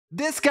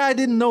This guy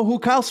didn't know who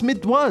Kyle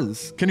Smith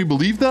was. Can you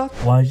believe that?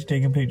 Why are you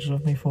taking pictures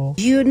of me for?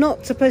 You're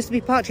not supposed to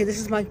be parked here. This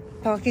is my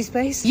parking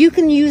space. You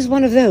can use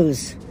one of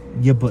those.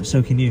 Yeah, but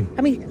so can you.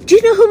 I mean, do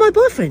you know who my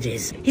boyfriend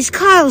is? He's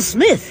Kyle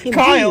Smith.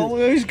 Kyle?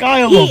 Who's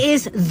Kyle? He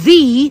is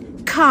the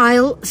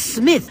Kyle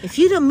Smith. If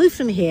you don't move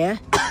from here,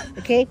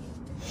 okay,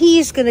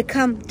 he's going to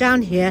come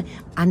down here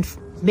and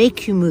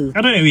make you move.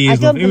 I don't know who he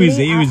is, love. Who is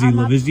he? Who is he,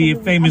 love? Is he a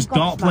famous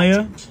dart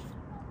player?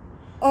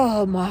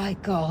 Oh my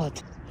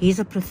God. He's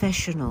a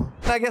professional.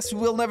 I guess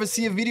we'll never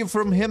see a video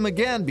from him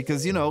again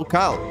because, you know,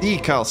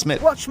 Kyle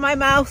Smith. Watch my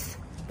mouth.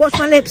 Watch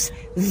my lips.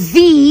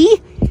 The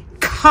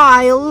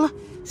Kyle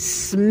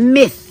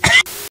Smith.